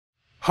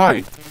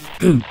Hi.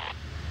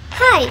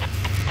 Hi.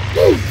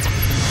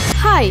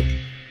 Hi,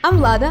 I'm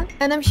Vlada,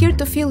 and I'm here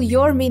to fill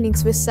your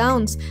meanings with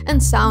sounds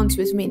and sounds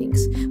with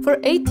meanings. For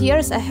 8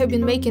 years I have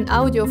been making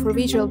audio for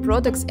visual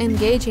products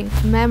engaging,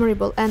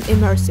 memorable and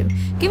immersive,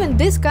 giving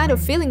this kind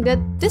of feeling that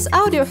this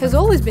audio has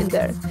always been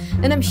there.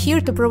 And I'm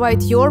here to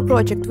provide your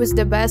project with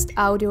the best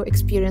audio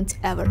experience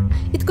ever.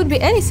 It could be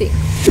anything.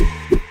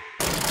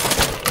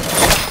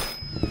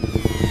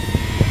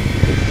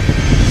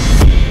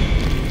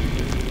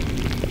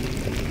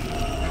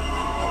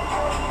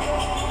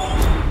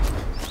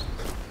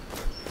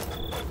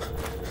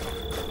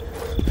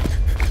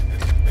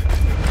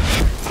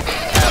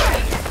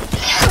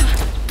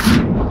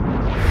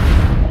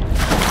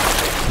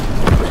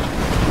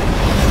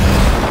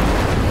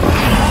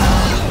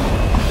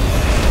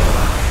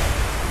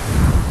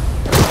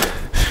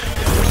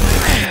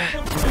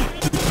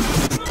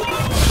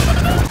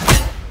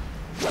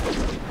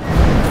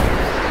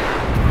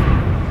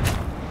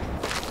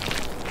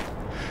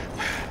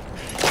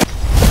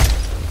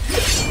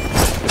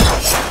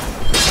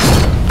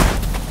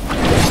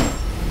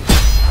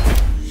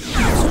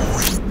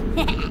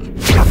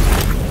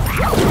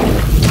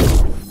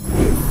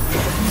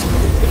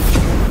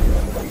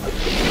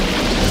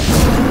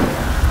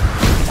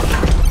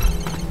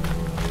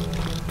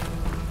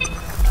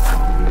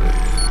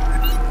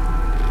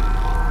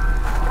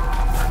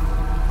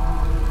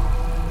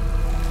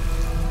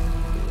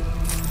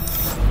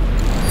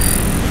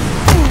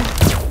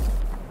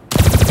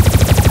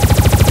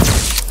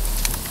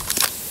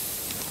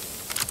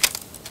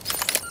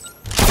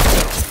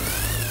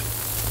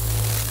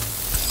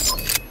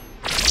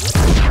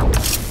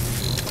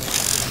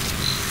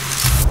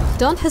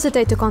 Don't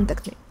hesitate to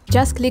contact me.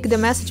 Just click the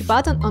message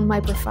button on my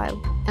profile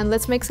and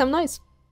let's make some noise.